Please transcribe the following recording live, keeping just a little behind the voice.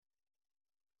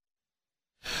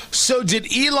So did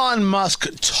Elon Musk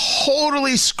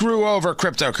totally screw over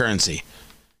cryptocurrency?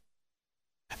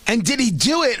 And did he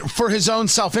do it for his own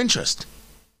self-interest?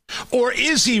 Or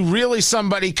is he really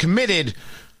somebody committed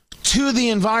to the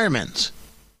environment?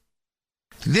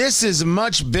 This is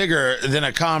much bigger than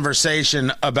a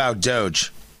conversation about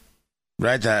Doge,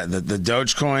 right? The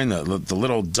Dogecoin, the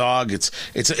little dog.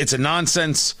 It's a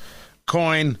nonsense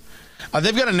coin.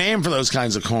 They've got a name for those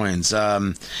kinds of coins.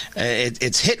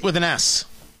 It's hit with an S.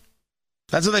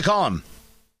 That's what they call them.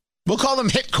 We'll call them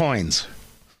hit coins.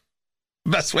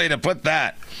 Best way to put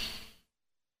that.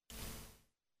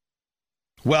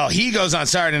 Well, he goes on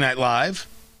Saturday Night Live,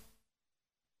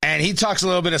 and he talks a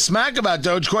little bit of smack about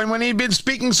Dogecoin when he'd been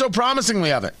speaking so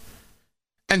promisingly of it.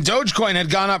 And Dogecoin had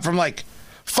gone up from like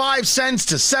 5 cents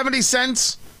to 70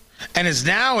 cents, and is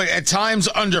now at times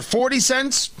under 40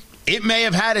 cents. It may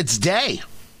have had its day.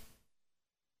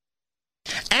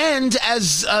 And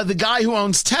as the guy who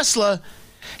owns Tesla,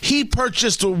 he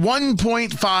purchased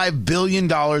 $1.5 billion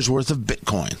worth of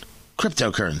Bitcoin,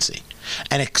 cryptocurrency,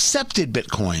 and accepted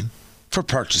Bitcoin for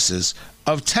purchases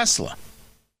of Tesla.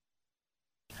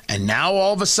 And now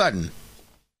all of a sudden,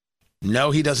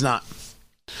 no, he does not.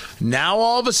 Now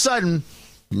all of a sudden,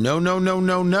 no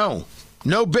Bitcoin.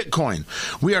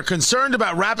 We are concerned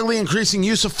about rapidly increasing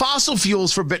use of fossil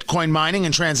fuels for Bitcoin mining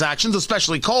and transactions,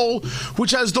 especially coal,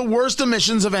 which has the worst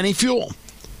emissions of any fuel.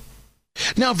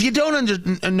 Now, if you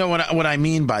don't know what I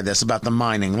mean by this about the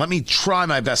mining, let me try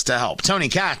my best to help. Tony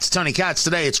Katz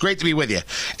today. It's great to be with you.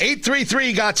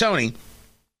 833-GOT-TONY.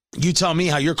 You tell me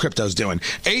how your crypto's doing.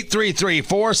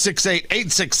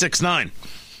 833-468-8669.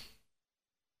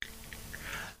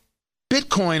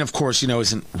 Bitcoin, of course,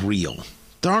 isn't real.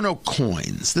 There are no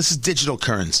coins. This is digital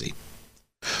currency.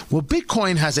 Well,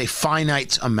 Bitcoin has a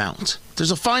finite amount.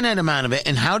 There's a finite amount of it,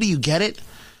 and how do you get it?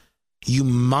 You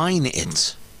mine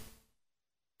it.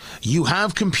 You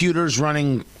have computers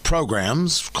running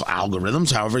programs,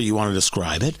 algorithms, however you want to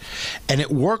describe it, and it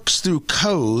works through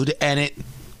code, and it,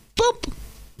 boop,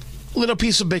 little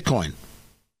piece of Bitcoin,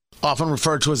 often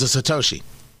referred to as a Satoshi,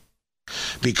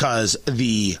 because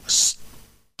the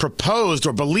proposed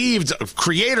or believed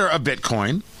creator of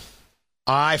Bitcoin,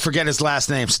 I forget his last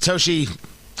name, Satoshi,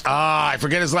 I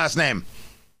forget his last name.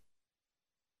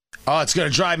 Oh, it's going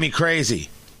to drive me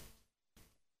crazy.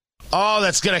 Oh,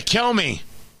 that's going to kill me.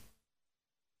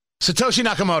 Satoshi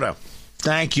Nakamoto.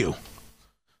 Thank you.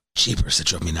 Jeepers, it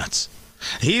drove me nuts.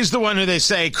 He's the one who they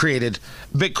say created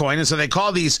Bitcoin, and so they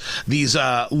call these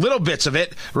little bits of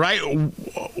it, right?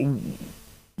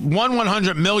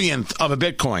 1/100 millionth of a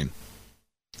Bitcoin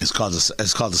is called a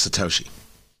Satoshi.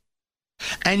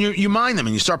 And you mine them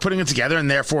and you start putting it together,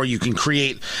 and therefore you can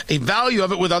create a value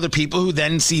of it with other people who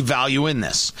then see value in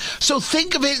this. So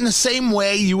think of it in the same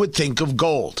way you would think of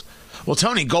gold. Well,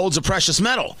 Tony, gold's a precious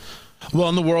metal. Well,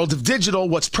 in the world of digital,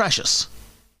 what's precious?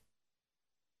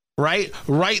 Right?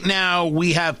 Right now,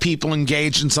 we have people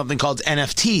engaged in something called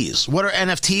NFTs. What are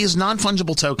NFTs?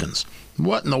 Non-fungible tokens.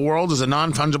 What in the world is a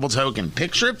non-fungible token?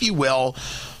 Picture, if you will,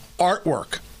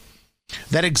 artwork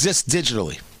that exists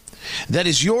digitally, that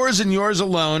is yours and yours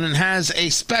alone, and has a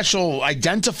special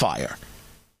identifier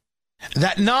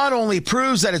that not only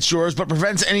proves that it's yours, but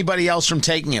prevents anybody else from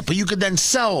taking it. But you could then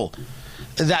sell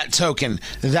that token,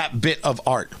 that bit of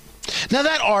art. Now,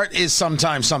 that art is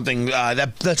sometimes something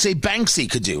that, let's say, Banksy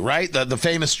could do, right? The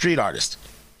famous street artist.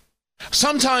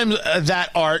 Sometimes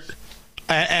that art,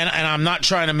 and I'm not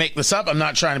trying to make this up, I'm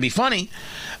not trying to be funny,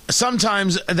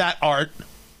 sometimes that art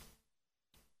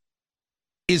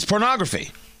is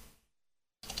pornography.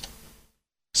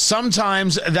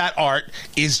 Sometimes that art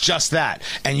is just that.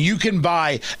 And you can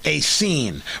buy a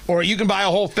scene, or you can buy a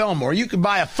whole film, or you can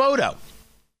buy a photo.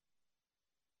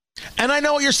 And I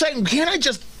know what you're saying. Can't I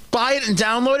just buy it and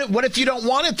download it? What if you don't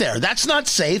want it there? That's not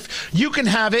safe. You can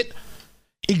have it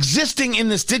existing in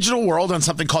this digital world on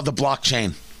something called the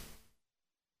blockchain.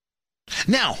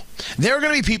 Now, there are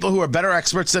going to be people who are better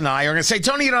experts than I, are going to say,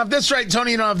 Tony, you don't have this right.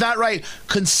 Tony, you don't have that right.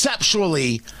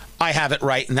 Conceptually, I have it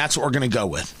right, and that's what we're going to go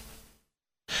with.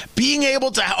 Being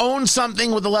able to own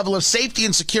something with a level of safety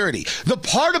and security. The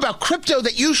part about crypto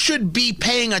that you should be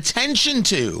paying attention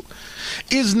to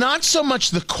is not so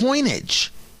much the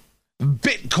coinage,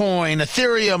 Bitcoin,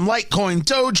 Ethereum, Litecoin,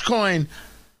 Dogecoin,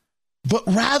 but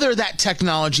rather that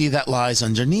technology that lies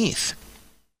underneath.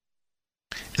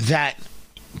 That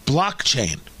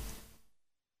blockchain,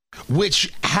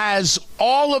 which has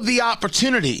all of the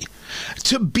opportunity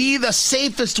to be the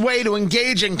safest way to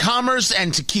engage in commerce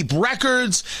and to keep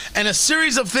records and a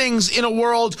series of things in a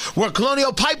world where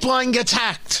Colonial Pipeline gets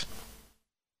hacked.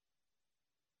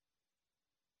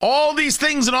 All these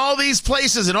things in all these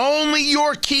places, and only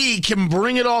your key can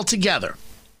bring it all together.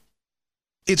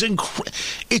 It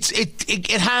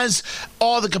has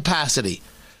all the capacity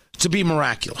to be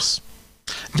miraculous.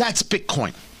 That's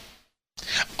Bitcoin.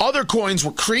 Other coins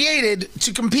were created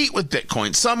to compete with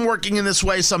Bitcoin. Some working in this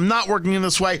way, some not working in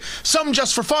this way, some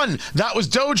just for fun. That was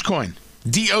Dogecoin,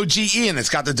 DOGE, and it's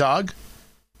got the dog,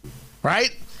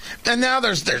 right? And now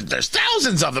there's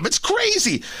thousands of them. It's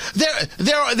crazy.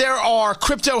 There are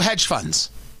crypto hedge funds.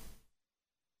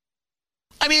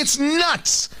 I mean, it's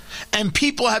nuts. And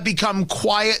people have become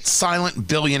quiet, silent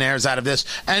billionaires out of this,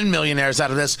 and millionaires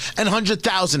out of this, and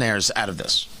 100,000aires out of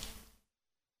this.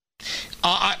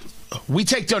 We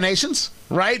take donations,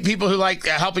 right? People who like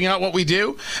helping out what we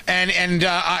do, and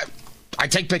I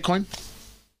take Bitcoin,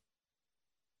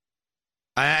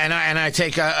 and I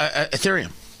take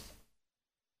Ethereum.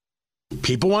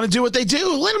 People want to do what they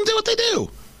do. Let them do what they do.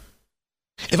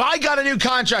 If I got a new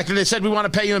contract and they said we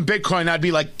want to pay you in Bitcoin, I'd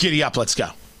be like, giddy up, let's go.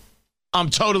 I'm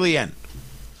totally in.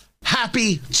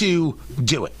 Happy to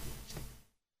do it.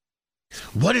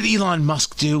 What did Elon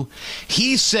Musk do?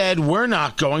 He said we're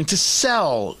not going to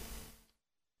sell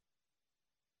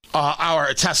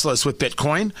our Teslas with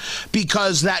Bitcoin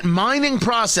because that mining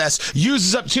process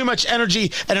uses up too much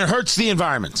energy and it hurts the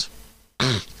environment.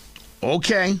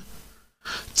 Okay.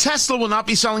 Tesla will not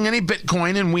be selling any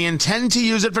Bitcoin, and we intend to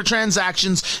use it for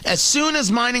transactions as soon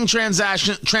as mining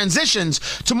transitions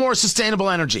to more sustainable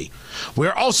energy.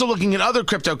 We're also looking at other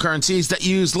cryptocurrencies that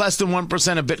use less than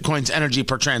 1% of Bitcoin's energy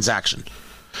per transaction.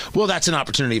 Well, that's an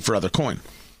opportunity for other coin.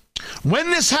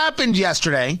 When this happened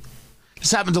yesterday,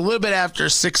 this happened a little bit after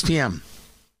 6 p.m.,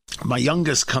 my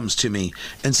youngest comes to me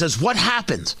and says, "What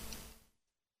happened?"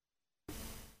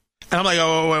 And I'm like,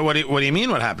 "Oh, what do you mean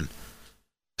what happened?"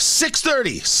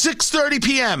 6:30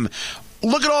 p.m.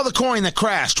 Look at all the coin that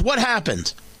crashed. What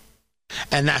happened?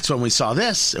 And that's when we saw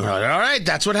this. And we're like, all right,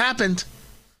 that's what happened.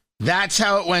 That's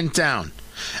how it went down.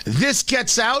 This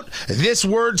gets out. This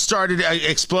word started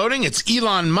exploding. It's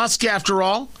Elon Musk after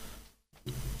all.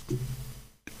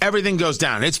 Everything goes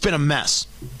down. It's been a mess.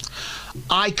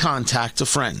 I contact a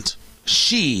friend.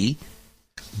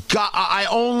 I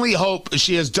only hope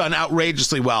she has done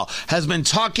outrageously well, has been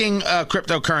talking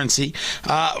cryptocurrency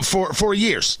for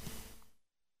years.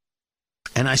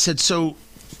 And I said, so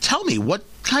tell me, what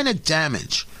kind of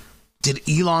damage did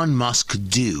Elon Musk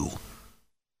do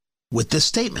with this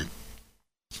statement?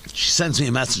 She sends me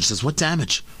a message, says, what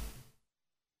damage?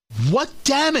 What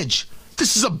damage?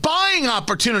 This is a buying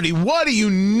opportunity. What are you,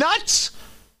 nuts?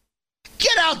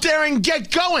 Get out there and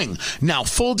get going. Now,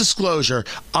 full disclosure,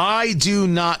 I do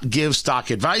not give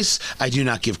stock advice. I do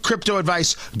not give crypto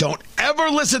advice. Don't ever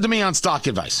listen to me on stock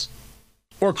advice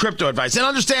or crypto advice. And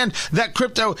understand that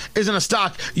crypto isn't a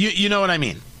stock. You know what I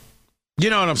mean.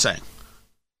 You know what I'm saying.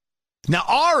 Now,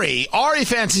 Ari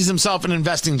fancies himself an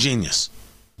investing genius.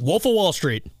 Wolf of Wall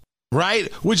Street.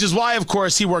 Right? Which is why, of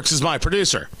course, he works as my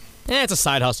producer. It's a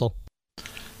side hustle.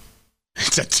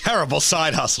 It's a terrible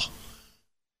side hustle.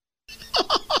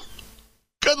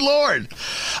 Good Lord.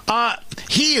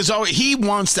 He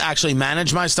wants to actually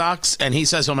manage my stocks, and he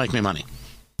says he'll make me money.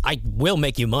 I will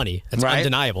make you money. It's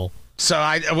undeniable. So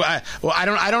I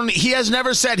don't. He has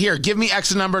never said, here, give me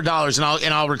X number of dollars,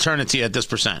 and I'll return it to you at this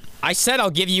percent. I said I'll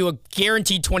give you a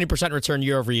guaranteed 20% return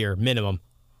year over year, minimum.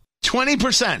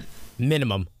 20%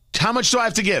 minimum. How much do I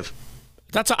have to give?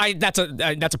 That's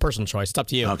a personal choice. It's up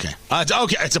to you. Okay.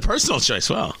 Okay. It's a personal choice.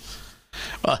 Well,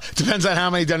 it depends on how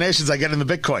many donations I get in the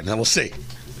Bitcoin, and we'll see.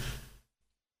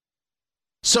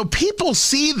 So people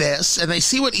see this, and they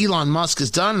see what Elon Musk has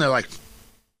done, and they're like,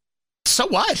 so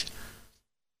what?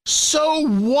 So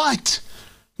what?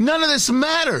 None of this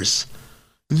matters.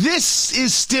 This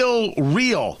is still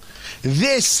real.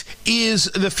 This is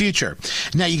the future.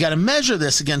 Now, you got to measure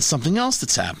this against something else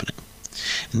that's happening.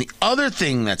 And the other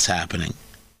thing that's happening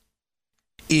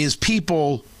is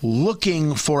people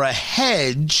looking for a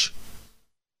hedge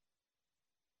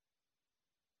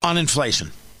on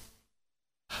inflation.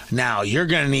 Now, you're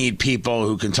going to need people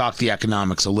who can talk the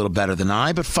economics a little better than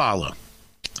I, but follow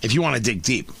if you want to dig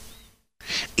deep.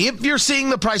 If you're seeing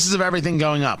the prices of everything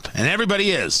going up, and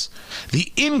everybody is,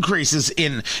 the increases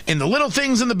in the little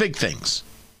things and the big things,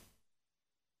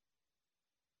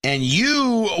 and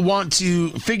you want to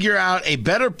figure out a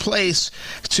better place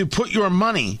to put your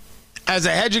money as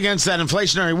a hedge against that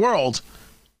inflationary world,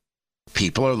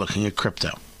 people are looking at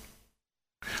crypto.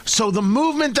 So the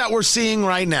movement that we're seeing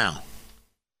right now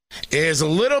is a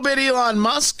little bit Elon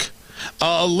Musk,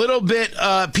 a little bit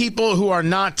people who are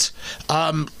not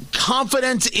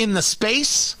confident in the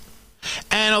space,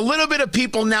 And a little bit of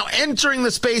people now entering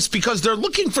the space because they're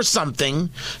looking for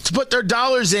something to put their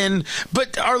dollars in,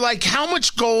 but are like, how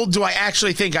much gold do I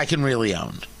actually think I can really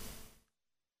own?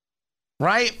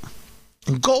 Right?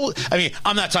 Gold, I mean,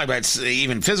 I'm not talking about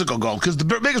even physical gold, because the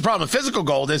biggest problem with physical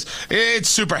gold is it's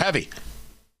super heavy.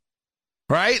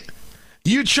 Right?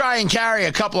 You try and carry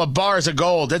a couple of bars of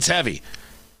gold, it's heavy.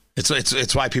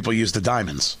 It's why people use the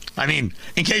diamonds. I mean,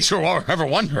 in case you're ever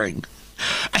wondering.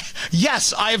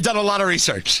 Yes, I have done a lot of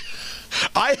research.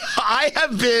 I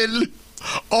have been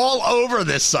all over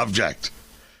this subject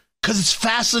because it's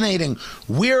fascinating.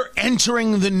 We're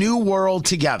entering the new world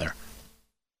together.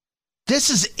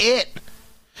 This is it.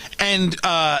 And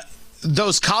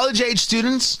those college-age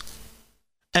students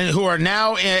and who are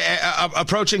now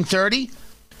approaching 30,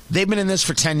 they've been in this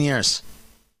for 10 years.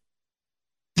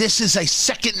 This is a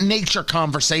second nature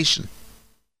conversation.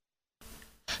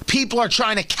 People are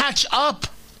trying to catch up.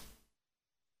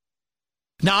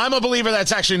 Now, I'm a believer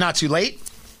that's actually not too late.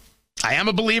 I am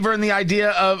a believer in the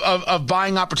idea of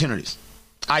buying opportunities.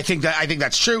 I think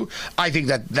that's true. I think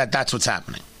that's what's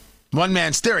happening. One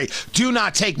man's theory. Do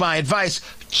not take my advice.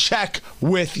 Check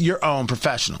with your own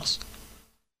professionals.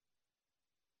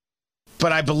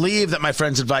 But I believe that my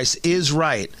friend's advice is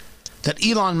right, that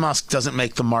Elon Musk doesn't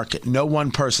make the market. No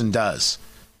one person does.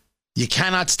 You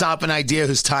cannot stop an idea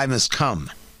whose time has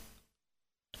come.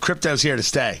 Crypto's here to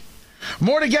stay.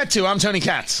 More to get to. I'm Tony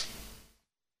Katz.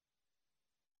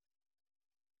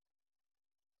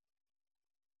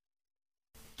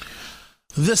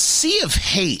 The sea of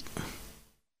hate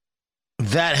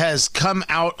that has come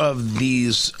out of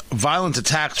these violent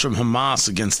attacks from Hamas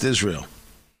against Israel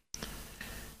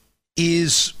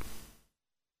is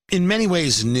in many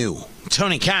ways new.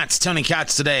 Tony Katz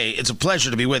today. It's a pleasure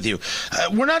to be with you.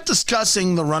 We're not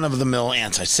discussing the run-of-the-mill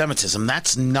anti-Semitism.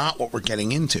 That's not what we're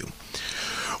getting into.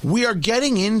 We are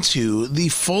getting into the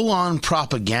full-on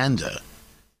propaganda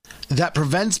that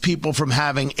prevents people from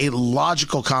having a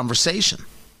logical conversation.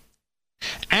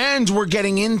 And we're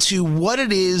getting into what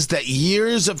it is that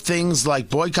years of things like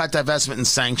boycott, divestment, and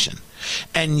sanction,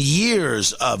 and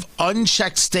years of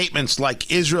unchecked statements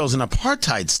like Israel's an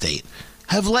apartheid state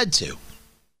have led to.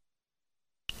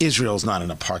 Israel's not an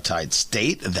apartheid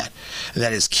state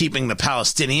that is keeping the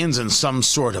Palestinians in some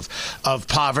sort of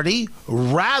poverty.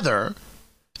 Rather,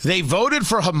 they voted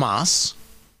for Hamas,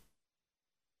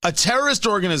 a terrorist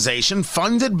organization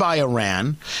funded by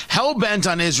Iran, hell-bent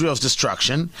on Israel's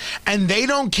destruction, and they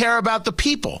don't care about the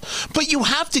people. But you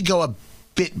have to go a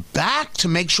bit back to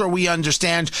make sure we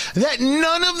understand that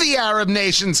none of the Arab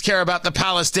nations care about the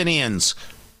Palestinians.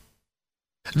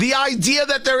 The idea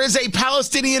that there is a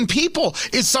Palestinian people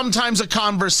is sometimes a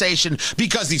conversation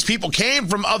because these people came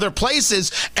from other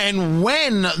places, and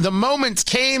when the moment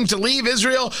came to leave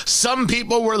Israel, some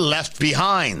people were left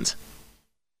behind.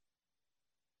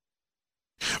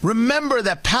 Remember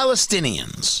that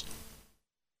Palestinians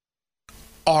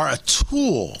are a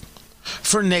tool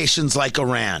for nations like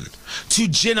Iran to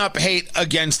gin up hate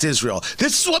against Israel.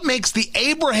 This is what makes the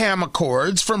Abraham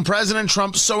Accords from President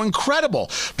Trump so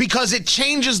incredible, because it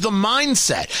changes the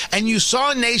mindset. And you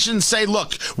saw nations say,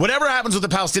 look, whatever happens with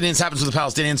the Palestinians happens with the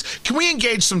Palestinians. Can we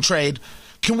engage some trade?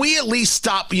 Can we at least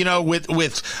stop, with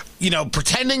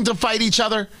pretending to fight each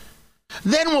other?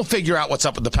 Then we'll figure out what's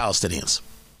up with the Palestinians.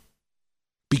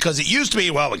 Because it used to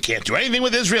be, well, we can't do anything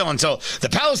with Israel until the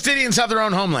Palestinians have their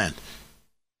own homeland.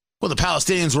 Well, the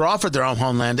Palestinians were offered their own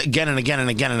homeland again and again and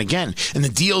again and again. And the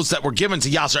deals that were given to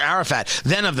Yasser Arafat,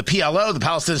 then of the PLO,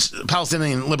 the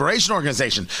Palestinian Liberation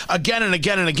Organization, again and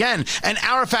again and again. And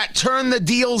Arafat turned the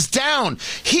deals down.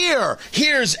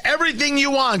 Here's everything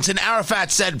you want. And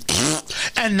Arafat said,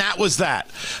 and that was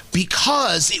that.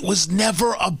 Because it was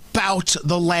never about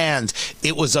the land.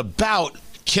 It was about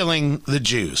killing the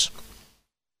Jews.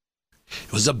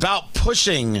 It was about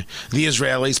pushing the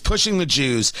Israelis, pushing the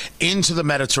Jews into the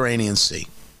Mediterranean Sea.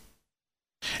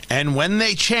 And when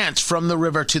they chant from the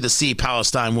river to the sea,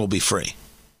 Palestine will be free.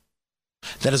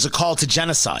 That is a call to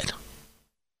genocide.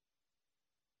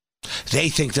 They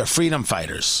think they're freedom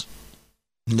fighters.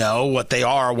 No, what they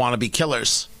are wannabe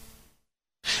killers.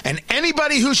 And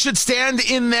anybody who should stand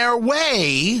in their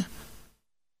way,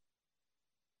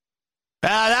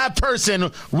 that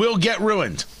person will get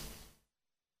ruined.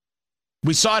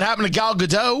 We saw it happen to Gal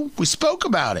Gadot. We spoke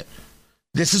about it.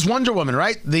 This is Wonder Woman,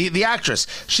 right? The actress.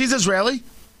 She's Israeli,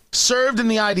 served in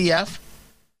the IDF,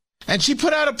 and she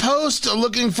put out a post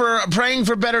praying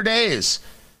for better days.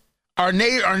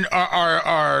 Israel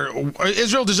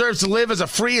deserves to live as a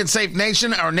free and safe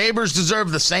nation. Our neighbors deserve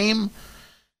the same.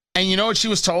 And you know what she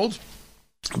was told?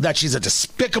 That she's a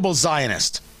despicable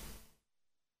Zionist.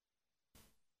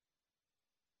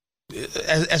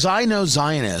 As I know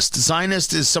Zionist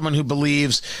is someone who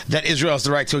believes that Israel has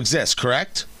the right to exist,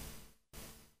 correct?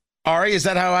 Ari, is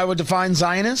that how I would define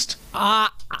Zionist? I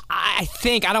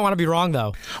think. I don't want to be wrong,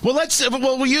 though. Well,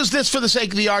 we'll use this for the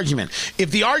sake of the argument.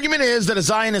 If the argument is that a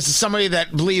Zionist is somebody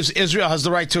that believes Israel has the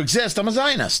right to exist, I'm a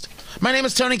Zionist. My name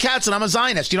is Tony Katz, and I'm a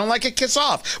Zionist. You don't like it? Kiss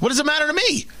off. What does it matter to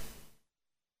me?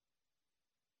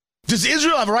 Does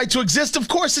Israel have a right to exist? Of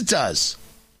course it does.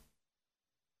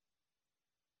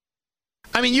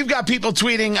 I mean, you've got people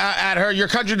tweeting at her, your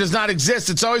country does not exist.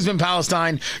 It's always been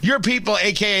Palestine. Your people,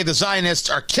 a.k.a. the Zionists,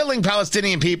 are killing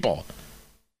Palestinian people.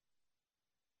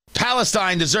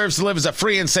 Palestine deserves to live as a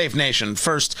free and safe nation.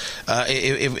 First,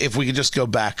 if we could just go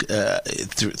back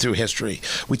through history.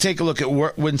 We take a look at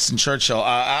Winston Churchill.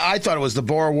 I thought it was the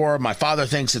Boer War. My father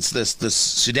thinks it's this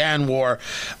Sudan War.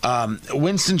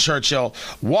 Winston Churchill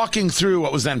walking through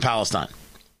what was then Palestine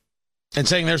and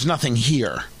saying there's nothing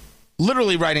here.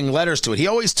 Literally writing letters to it. He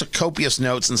always took copious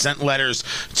notes and sent letters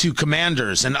to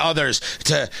commanders and others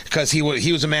because he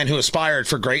was a man who aspired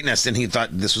for greatness, and he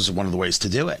thought this was one of the ways to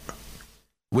do it.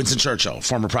 Winston Churchill,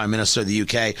 former Prime Minister of the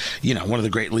UK, one of the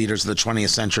great leaders of the 20th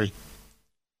century.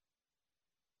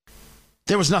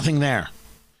 There was nothing there.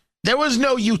 There was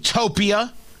no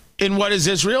utopia in what is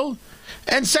Israel.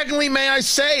 And secondly, may I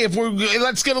say,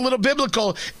 let's get a little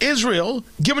biblical, Israel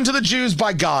given to the Jews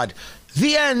by God.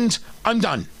 The end. I'm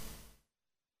done.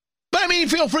 But I mean,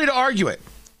 feel free to argue it.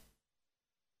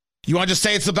 You want to just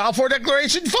say it's the Balfour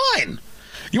Declaration? Fine.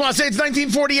 You want to say it's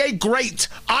 1948? Great.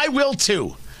 I will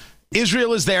too.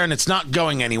 Israel is there and it's not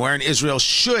going anywhere, and Israel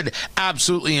should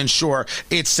absolutely ensure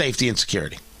its safety and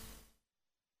security.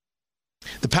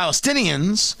 The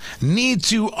Palestinians need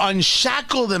to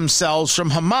unshackle themselves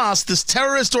from Hamas, this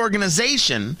terrorist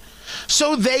organization,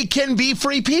 so they can be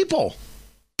free people.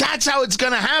 That's how it's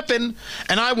going to happen,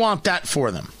 and I want that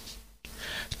for them.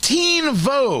 Teen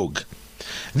Vogue.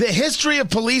 The history of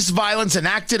police violence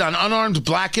enacted on unarmed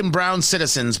black and brown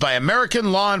citizens by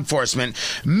American law enforcement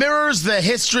mirrors the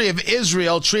history of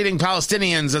Israel treating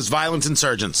Palestinians as violent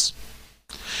insurgents.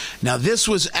 Now, this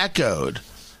was echoed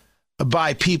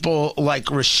by people like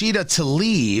Rashida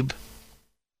Tlaib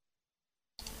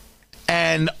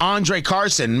and Andre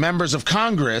Carson, members of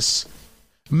Congress,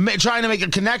 trying to make a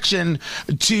connection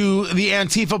to the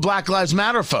Antifa Black Lives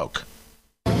Matter folk.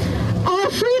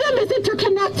 Our freedom is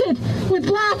interconnected with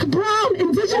black, brown,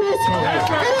 indigenous. It is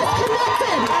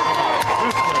connected.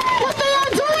 What they are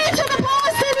doing to the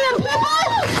Palestinian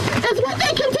people is what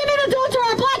they continue to do to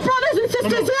our black brothers and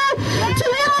sisters here, to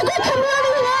the immigrant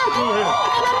community here.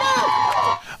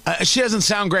 And enough. She doesn't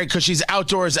sound great because she's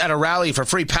outdoors at a rally for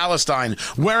Free Palestine,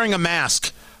 wearing a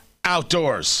mask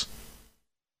outdoors.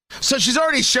 So she's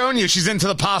already shown you she's into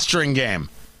the posturing game.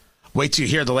 Wait till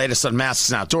you hear the latest on masks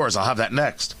and outdoors. I'll have that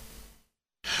next.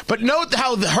 But note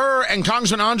how her and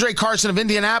Congressman Andre Carson of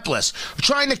Indianapolis are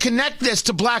trying to connect this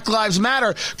to Black Lives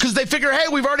Matter because they figure, hey,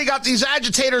 we've already got these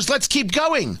agitators. Let's keep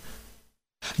going.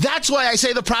 That's why I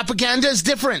say the propaganda is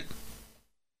different.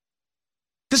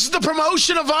 This is the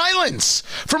promotion of violence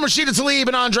from Rashida Tlaib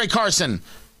and Andre Carson.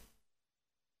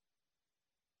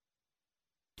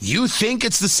 You think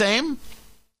it's the same?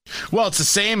 Well, it's the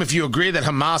same if you agree that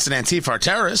Hamas and Antifa are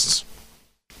terrorists.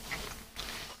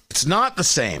 It's not the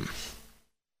same.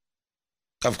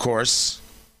 Of course,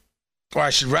 or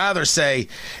I should rather say,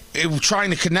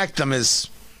 trying to connect them is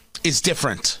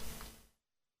different.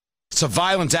 It's a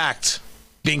violent act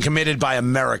being committed by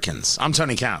Americans. I'm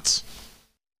Tony Katz.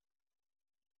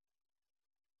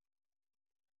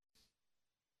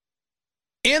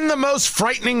 In the most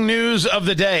frightening news of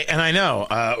the day, and I know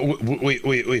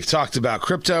we've talked about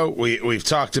crypto, we've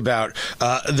talked about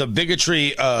the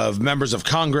bigotry of members of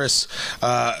Congress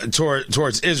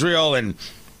towards Israel and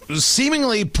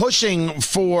seemingly pushing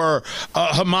for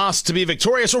Hamas to be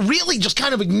victorious, or really just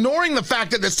kind of ignoring the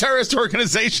fact that this terrorist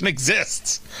organization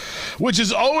exists, which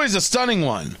is always a stunning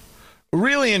one.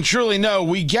 Really and truly, no,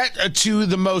 we get to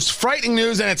the most frightening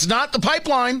news, and it's not the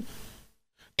pipeline.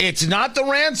 It's not the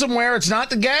ransomware. It's not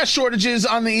the gas shortages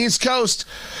on the East Coast.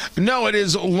 No, it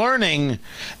is learning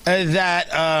that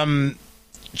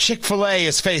Chick-fil-A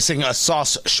is facing a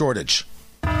sauce shortage.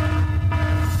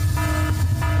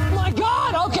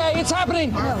 Okay, it's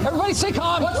happening. Everybody stay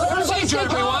calm. What's the procedure,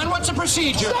 everyone? What's the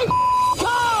procedure? Stay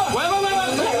calm. Wait.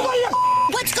 Everybody,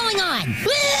 what's going on?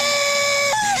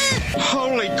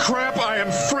 Holy crap, I am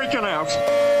freaking out.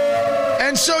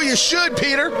 And so you should,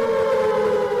 Peter.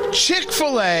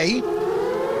 Chick-fil-A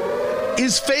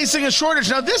is facing a shortage.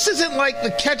 Now, this isn't like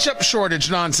the ketchup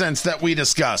shortage nonsense that we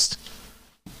discussed.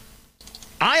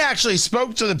 I actually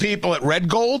spoke to the people at Red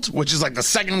Gold, which is like the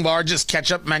second largest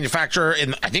ketchup manufacturer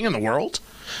in the world.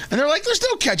 And they're like, there's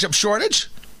no ketchup shortage.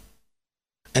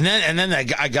 And then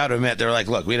I got to admit, they're like,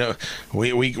 look,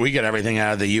 we get everything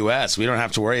out of the U.S. We don't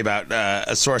have to worry about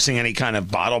sourcing any kind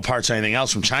of bottle parts or anything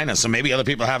else from China. So maybe other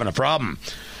people are having a problem.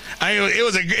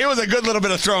 It was a good little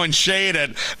bit of throwing shade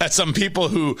at some people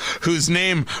whose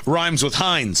name rhymes with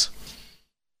Heinz.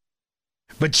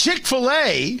 But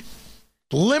Chick-fil-A,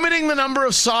 limiting the number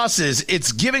of sauces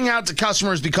it's giving out to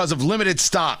customers because of limited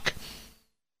stock,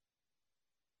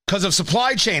 because of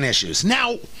supply chain issues.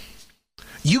 Now,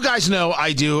 you guys know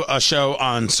I do a show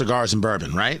on cigars and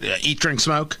bourbon, right? Eat, Drink,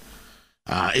 Smoke.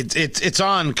 It's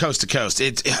on Coast to Coast.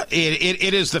 It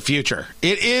is the future.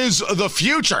 It is the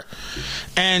future,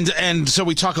 and so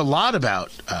we talk a lot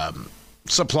about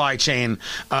supply chain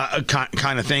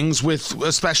kind of things, with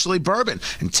especially bourbon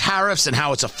and tariffs and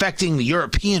how it's affecting the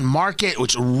European market,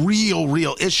 which is a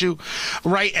real issue,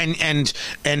 right? And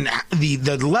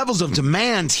the levels of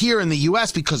demand here in the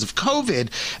U.S. because of COVID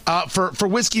for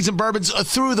whiskeys and bourbons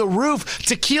through the roof.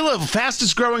 Tequila, the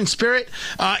fastest growing spirit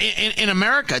in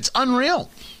America. It's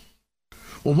unreal.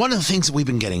 Well, one of the things that we've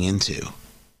been getting into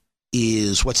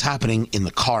is what's happening in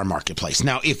the car marketplace.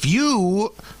 Now, if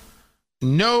you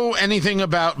know anything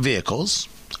about vehicles,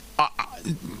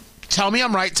 tell me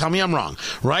I'm right, tell me I'm wrong,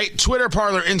 right? Twitter,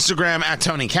 Parler, Instagram at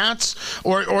Tony Katz,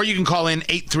 or you can call in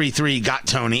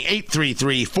 833-GOT-TONY,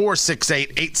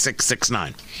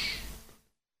 833-468-8669.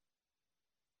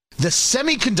 The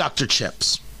semiconductor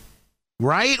chips,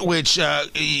 right, which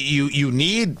you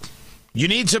need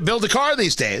to build a car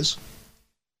these days,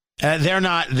 they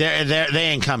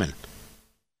ain't coming.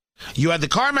 You had the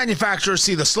car manufacturers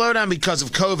see the slowdown because of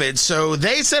COVID, so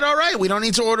they said, all right, we don't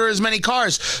need to order as many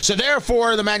cars. So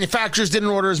therefore, the manufacturers didn't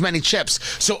order as many chips.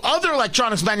 So other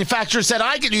electronics manufacturers said,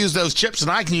 I can use those chips,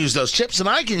 and I can use those chips, and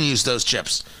I can use those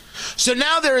chips. So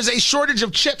now there is a shortage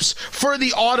of chips for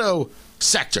the auto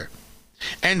sector.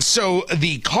 And so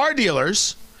the car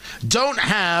dealers don't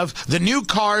have the new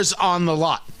cars on the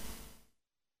lot.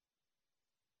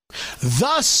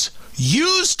 Thus,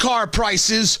 used car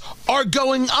prices are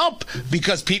going up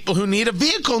because people who need a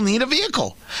vehicle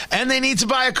and they need to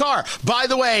buy a car. By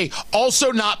the way,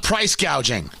 also not price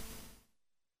gouging.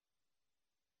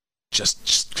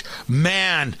 Just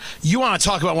man, you want to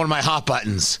talk about one of my hot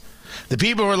buttons. The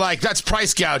people were like, that's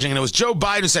price gouging. And it was Joe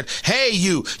Biden who said, hey,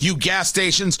 you gas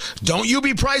stations, don't you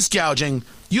be price gouging.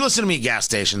 You listen to me, gas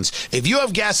stations. If you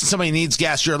have gas and somebody needs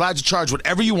gas, you're allowed to charge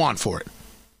whatever you want for it.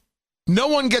 No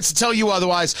one gets to tell you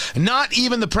otherwise, not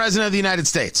even the President of the United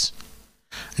States.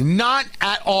 Not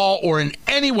at all or in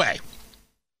any way.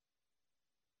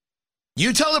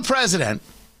 You tell the President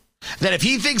that if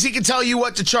he thinks he can tell you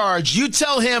what to charge, you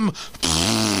tell him,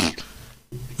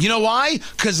 you know why?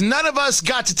 Because none of us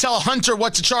got to tell Hunter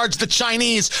what to charge the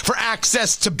Chinese for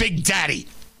access to Big Daddy.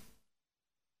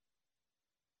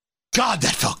 God,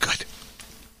 that felt good.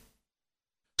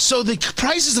 So the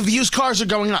prices of used cars are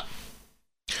going up.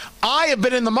 I have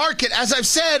been in the market, as I've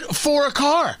said, for a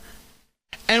car.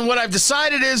 And what I've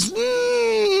decided is,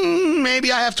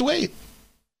 maybe I have to wait.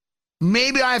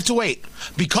 Maybe I have to wait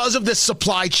because of this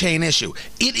supply chain issue.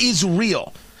 It is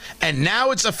real. And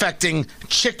now it's affecting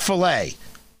Chick-fil-A.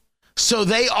 So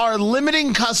they are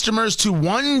limiting customers to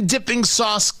one dipping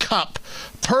sauce cup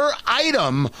per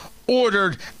item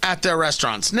ordered at their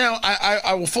restaurants. Now,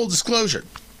 I will full disclosure.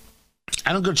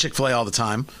 I don't go to Chick-fil-A all the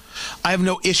time. I have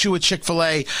no issue with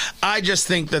Chick-fil-A. I just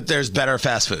think that there's better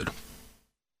fast food.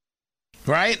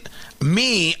 Right?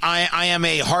 Me, I am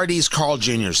a Hardee's Carl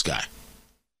Jr.'s guy.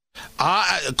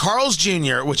 Carl's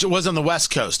Jr., which it was on the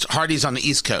West Coast, Hardee's on the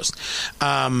East Coast,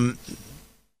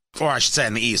 or I should say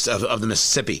on the east of the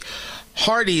Mississippi.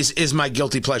 Hardee's is my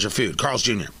guilty pleasure food, Carl's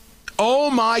Jr.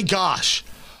 Oh my gosh.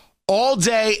 All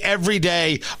day, every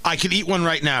day, I could eat one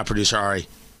right now, producer Ari.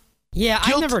 Yeah,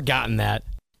 I've never gotten that.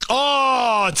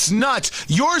 Oh, it's nuts.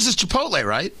 Yours is Chipotle,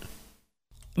 right?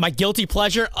 My guilty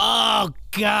pleasure? Oh,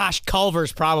 gosh.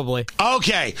 Culver's, probably.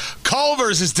 Okay.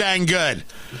 Culver's is dang good.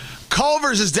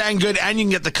 Culver's is dang good, and you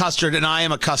can get the custard, and I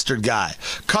am a custard guy.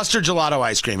 Custard gelato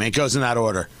ice cream. It goes in that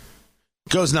order.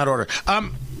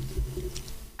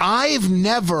 I've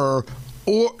never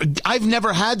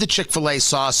had the Chick-fil-A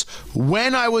sauce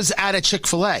when I was at a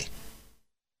Chick-fil-A.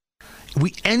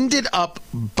 We ended up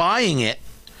buying it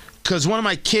because one of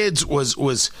my kids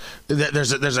was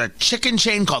there's a chicken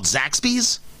chain called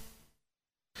Zaxby's,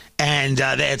 and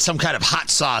they had some kind of hot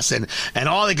sauce, and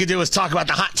all they could do was talk about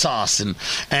the hot sauce, and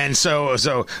so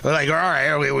we're like, all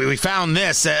right, we found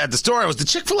this at the store. It was the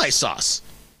Chick-fil-A sauce,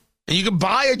 and you can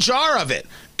buy a jar of it,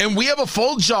 and we have a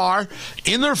full jar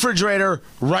in the refrigerator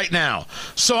right now.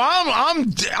 So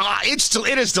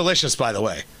it is delicious, by the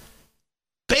way.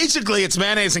 Basically, it's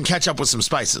mayonnaise and ketchup with some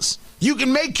spices. You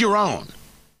can make your own,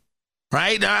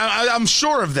 right? I'm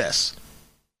sure of this.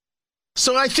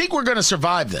 So I think we're going to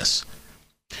survive this.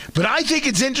 But I think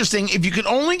it's interesting if you could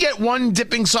only get one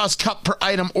dipping sauce cup per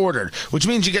item ordered, which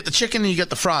means you get the chicken and you get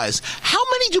the fries. How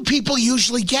many do people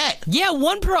usually get? Yeah,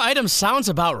 one per item sounds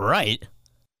about right.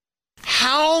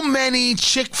 How many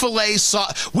Chick-fil-A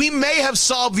sauce? We may have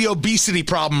solved the obesity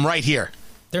problem right here.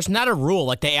 There's not a rule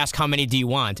like they ask how many do you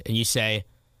want, and you say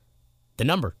the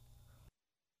number.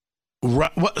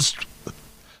 Right,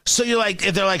 so you're like,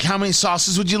 they're like, how many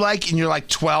sauces would you like? And you're like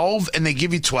 12, and they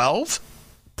give you 12?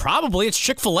 Probably. It's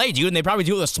Chick-fil-A, dude, and they probably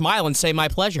do it with a smile and say, my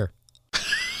pleasure.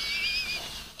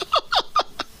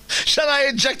 Shall I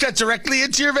inject that directly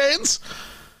into your veins?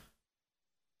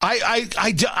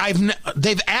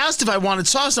 They've asked if I wanted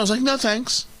sauce, and I was like, no,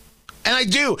 thanks. And I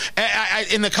do.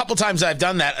 In the couple times I've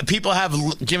done that, people have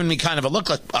given me kind of a look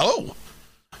like, oh,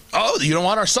 you don't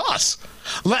want our sauce.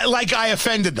 Like I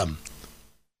offended them.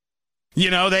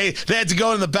 You know, they had to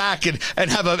go in the back and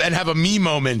have a me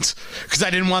moment because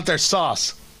I didn't want their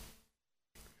sauce.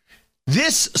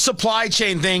 This supply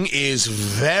chain thing is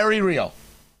very real.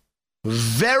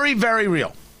 Very, very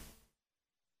real.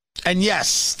 And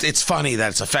yes, it's funny that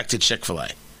it's affected Chick-fil-A,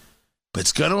 but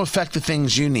it's going to affect the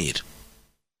things you need.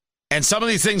 And some of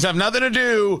these things have nothing to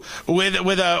do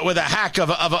with a hack of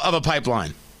a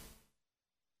pipeline.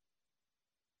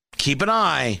 Keep an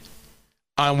eye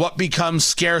on what becomes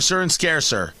scarcer and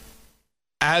scarcer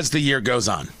as the year goes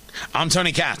on. I'm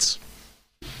Tony Katz.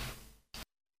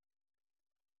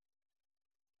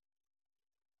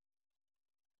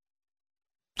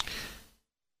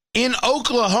 In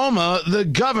Oklahoma, the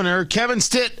governor, Kevin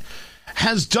Stitt,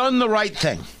 has done the right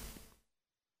thing,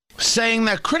 saying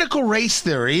that critical race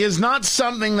theory is not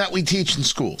something that we teach in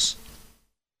schools.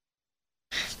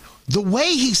 The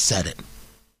way he said it,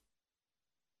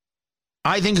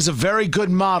 I think, is a very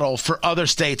good model for other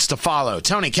states to follow.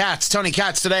 Tony Katz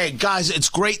today. Guys, it's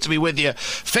great to be with you.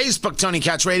 Facebook, Tony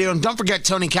Katz Radio. And don't forget,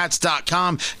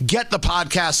 TonyKatz.com. Get the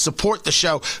podcast. Support the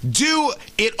show. Do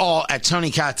it all at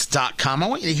TonyKatz.com. I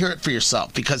want you to hear it for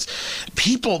yourself because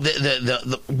people,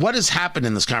 what has happened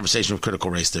in this conversation of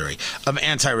critical race theory, of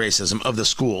anti-racism, of the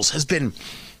schools, has been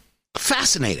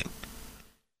fascinating.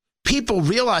 People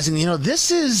realizing, this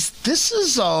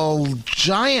is a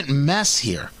giant mess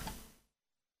here.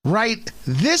 Right?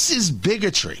 This is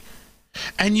bigotry.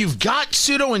 And you've got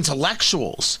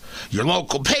pseudo-intellectuals, your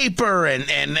local paper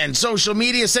and social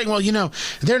media saying, well,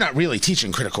 they're not really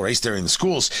teaching critical race theory in the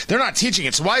schools. They're not teaching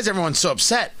it, so why is everyone so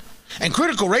upset? And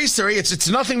critical race theory, it's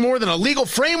nothing more than a legal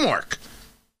framework.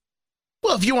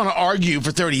 Well, if you want to argue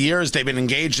for 30 years they've been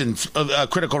engaged in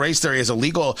critical race theory as a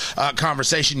legal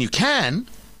conversation, you can.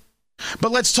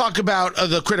 But let's talk about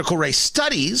the critical race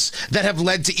studies that have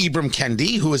led to Ibram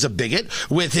Kendi, who is a bigot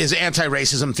with his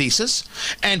anti-racism thesis,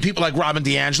 and people like Robin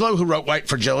DiAngelo, who wrote White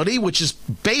Fragility, which is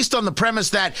based on the premise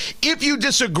that if you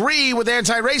disagree with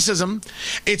anti-racism,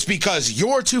 it's because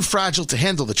you're too fragile to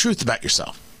handle the truth about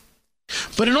yourself.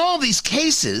 But in all these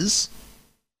cases,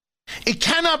 it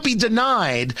cannot be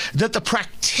denied that the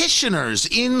practitioners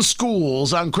in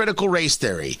schools on critical race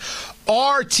theory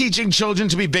are teaching children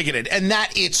to be bigoted, and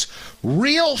that its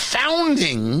real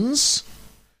foundings,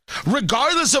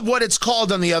 regardless of what it's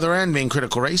called on the other end being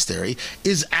critical race theory,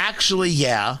 is actually,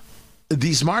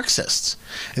 these Marxists.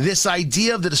 This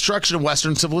idea of the destruction of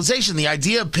Western civilization, the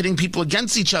idea of pitting people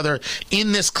against each other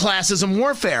in this classism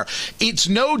warfare. It's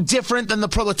no different than the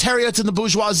proletariat and the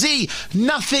bourgeoisie.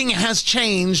 Nothing has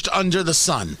changed under the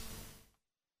sun.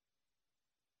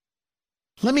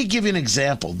 Let me give you an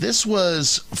example. This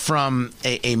was from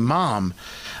a mom.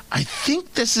 I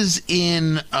think this is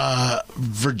in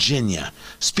Virginia,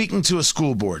 speaking to a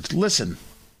school board. Listen.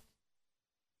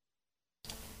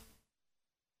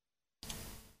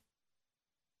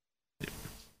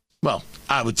 Well,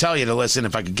 I would tell you to listen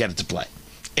if I could get it to play.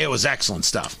 It was excellent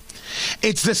stuff.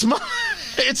 It's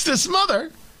this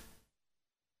mother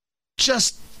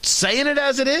just saying it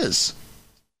as it is.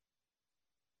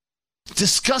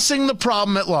 Discussing the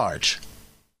problem at large.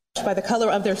 By the color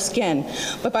of their skin,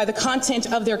 but by the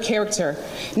content of their character.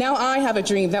 Now I have a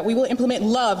dream that we will implement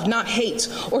love, not hate,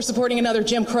 or supporting another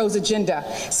Jim Crow's agenda.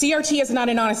 CRT is not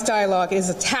an honest dialogue. It is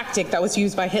a tactic that was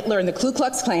used by Hitler and the Ku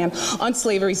Klux Klan on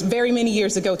slavery very many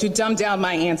years ago to dumb down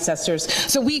my ancestors,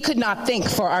 so we could not think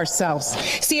for ourselves.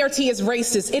 CRT is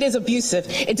racist. It is abusive.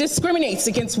 It discriminates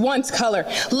against one's color.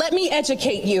 Let me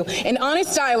educate you. An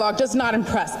honest dialogue does not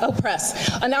oppress.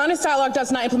 An honest dialogue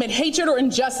does not implement hatred or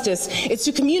injustice. It's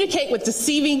to communicate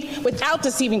communicate without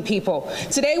deceiving people.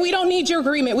 Today, we don't need your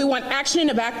agreement. We want action and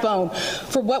a backbone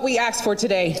for what we asked for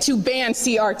today, to ban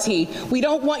CRT. We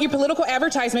don't want your political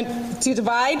advertisement to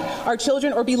divide our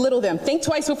children or belittle them. Think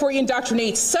twice before you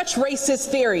indoctrinate such racist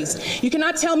theories. You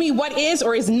cannot tell me what is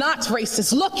or is not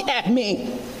racist. Look at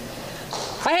me.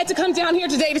 I had to come down here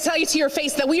today to tell you to your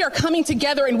face that we are coming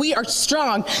together and we are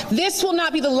strong. This will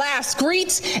not be the last.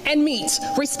 Greet and meet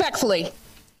respectfully.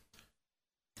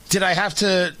 Did I have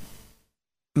to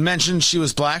mention she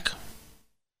was black?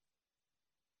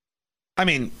 I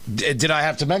mean, did I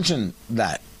have to mention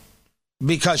that?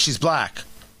 Because she's black.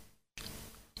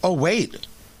 Oh, wait.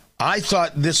 I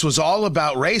thought this was all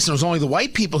about race and it was only the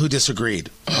white people who disagreed.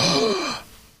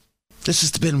 This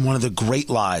has been one of the great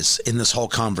lies in this whole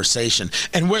conversation,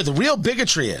 and where the real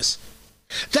bigotry is.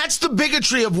 That's the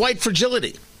bigotry of white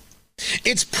fragility.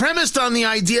 It's premised on the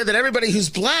idea that everybody who's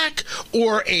black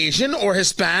or Asian or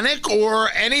Hispanic or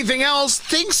anything else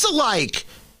thinks alike.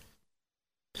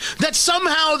 That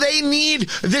somehow they need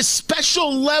this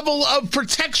special level of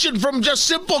protection from just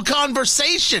simple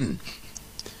conversation.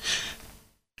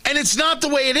 And it's not the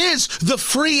way it is. The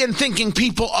free and thinking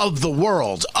people of the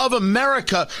world, of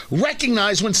America,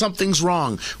 recognize when something's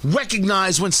wrong,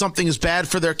 recognize when something is bad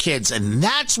for their kids. And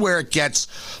that's where it gets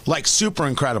like super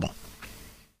incredible.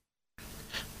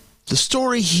 The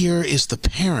story here is the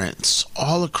parents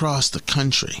all across the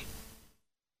country,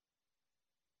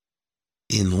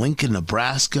 in Lincoln,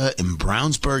 Nebraska, in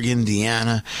Brownsburg,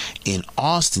 Indiana, in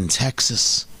Austin,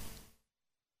 Texas,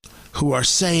 who are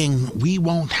saying, we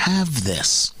won't have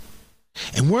this.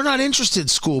 And we're not interested,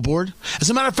 school board. As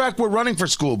a matter of fact, we're running for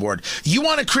school board. You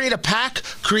want to create a PAC?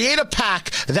 Create a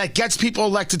PAC that gets people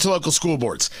elected to local school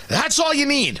boards. That's all you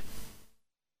need.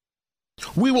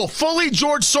 We will fully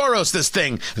George Soros this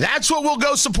thing. That's what we'll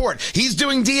go support. He's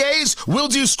doing DAs. We'll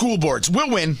do school boards. We'll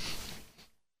win.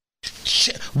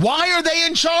 Shit. Why are they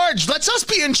in charge? Let's us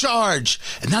be in charge.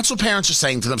 And that's what parents are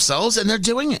saying to themselves, and they're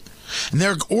doing it. And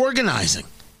they're organizing.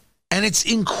 And it's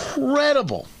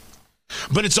incredible.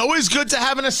 But it's always good to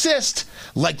have an assist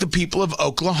like the people of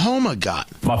Oklahoma got.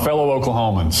 My fellow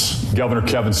Oklahomans, Governor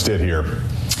Kevin Stitt here.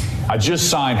 I just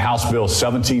signed House Bill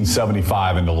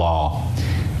 1775 into law.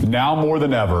 Now more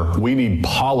than ever, we need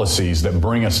policies that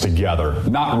bring us together,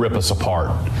 not rip us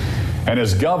apart. And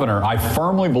as governor, I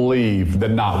firmly believe that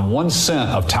not 1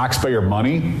 cent of taxpayer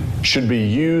money should be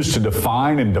used to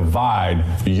define and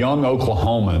divide young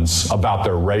Oklahomans about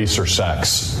their race or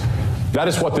sex. That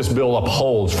is what this bill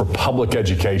upholds for public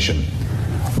education.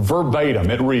 Verbatim,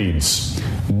 it reads,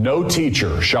 no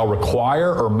teacher shall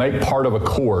require or make part of a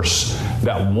course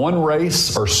that one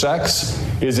race or sex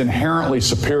is inherently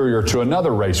superior to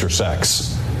another race or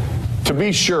sex. To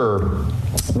be sure,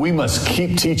 we must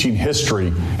keep teaching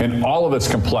history in all of its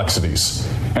complexities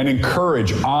and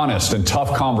encourage honest and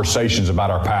tough conversations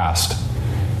about our past.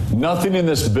 Nothing in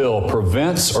this bill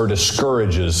prevents or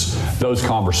discourages those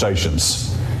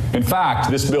conversations. In fact,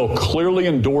 this bill clearly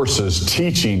endorses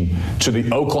teaching to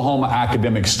the Oklahoma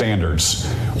academic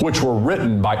standards, which were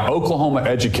written by Oklahoma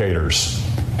educators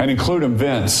and include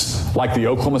events like the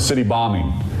Oklahoma City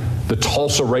bombing, the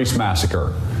Tulsa race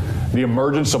massacre, the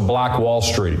emergence of Black Wall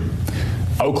Street,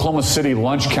 Oklahoma City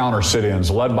lunch counter sit-ins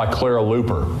led by Clara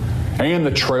Looper, and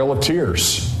the Trail of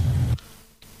Tears.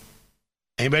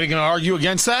 Anybody going to argue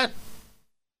against that?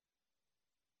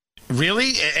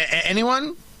 Really?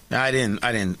 Anyone? I didn't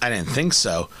think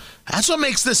so. That's what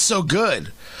makes this so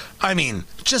good. I mean,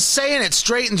 just saying it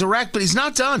straight and direct, but he's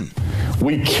not done.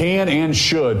 We can and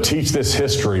should teach this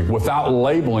history without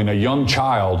labeling a young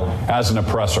child as an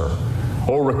oppressor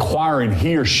or requiring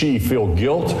he or she feel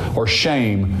guilt or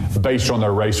shame based on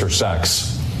their race or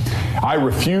sex. I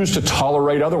refuse to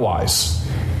tolerate otherwise.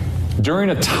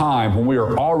 During a time when we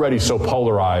are already so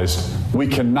polarized, we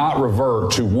cannot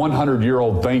revert to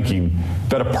 100-year-old thinking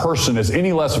that a person is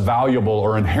any less valuable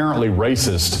or inherently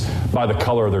racist by the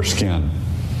color of their skin.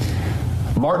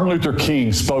 Martin Luther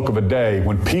King spoke of a day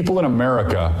when people in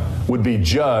America would be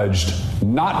judged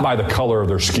not by the color of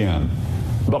their skin,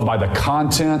 but by the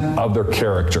content of their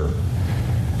character.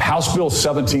 House Bill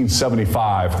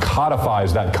 1775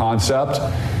 codifies that concept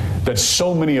that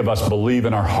so many of us believe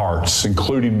in our hearts,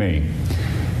 including me.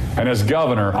 And as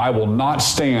governor, I will not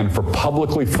stand for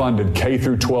publicly funded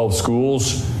K-12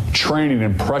 schools training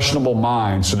impressionable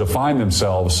minds to define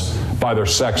themselves by their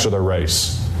sex or their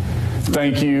race.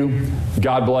 Thank you,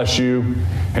 God bless you,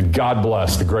 and God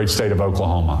bless the great state of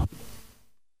Oklahoma.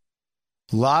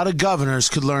 A lot of governors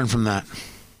could learn from that.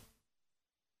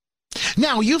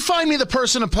 Now, you find me the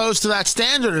person opposed to that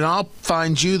standard, and I'll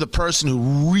find you the person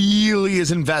who really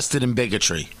is invested in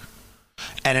bigotry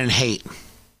and in hate.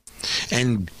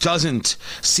 and doesn't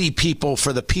see people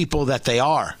for the people that they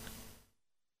are.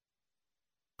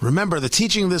 Remember, the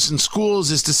teaching of this in schools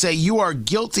is to say you are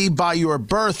guilty by your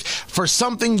birth for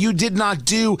something you did not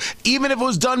do, even if it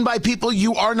was done by people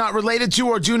you are not related to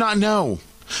or do not know.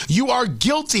 You are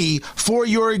guilty for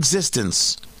your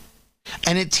existence.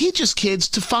 And it teaches kids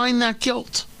to find that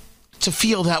guilt, to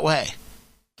feel that way.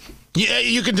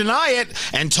 You can deny it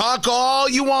and talk all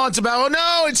you want about, oh,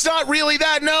 no, it's not really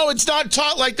that. No, it's not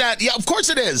taught like that. Yeah, of course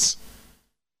it is.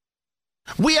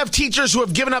 We have teachers who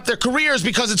have given up their careers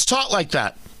because it's taught like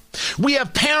that. We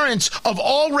have parents of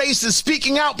all races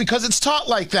speaking out because it's taught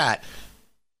like that.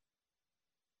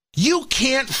 You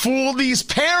can't fool these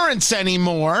parents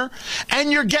anymore,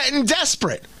 and you're getting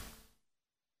desperate.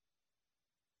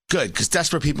 Good, because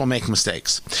desperate people make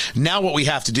mistakes. Now what we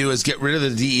have to do is get rid of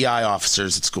the DEI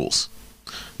officers at schools.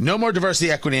 No more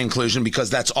diversity, equity, and inclusion, because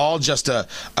that's all just a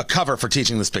cover for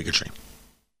teaching this bigotry.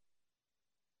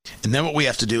 And then what we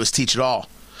have to do is teach it all.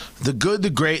 The good, the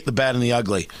great, the bad, and the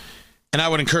ugly. And I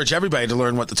would encourage everybody to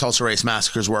learn what the Tulsa Race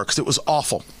Massacres were, because it was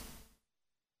awful.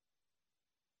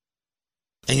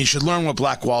 And you should learn what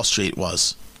Black Wall Street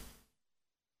was.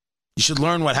 You should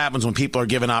learn what happens when people are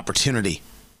given opportunity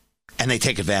and they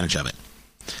take advantage of it.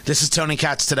 This is Tony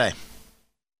Katz Today.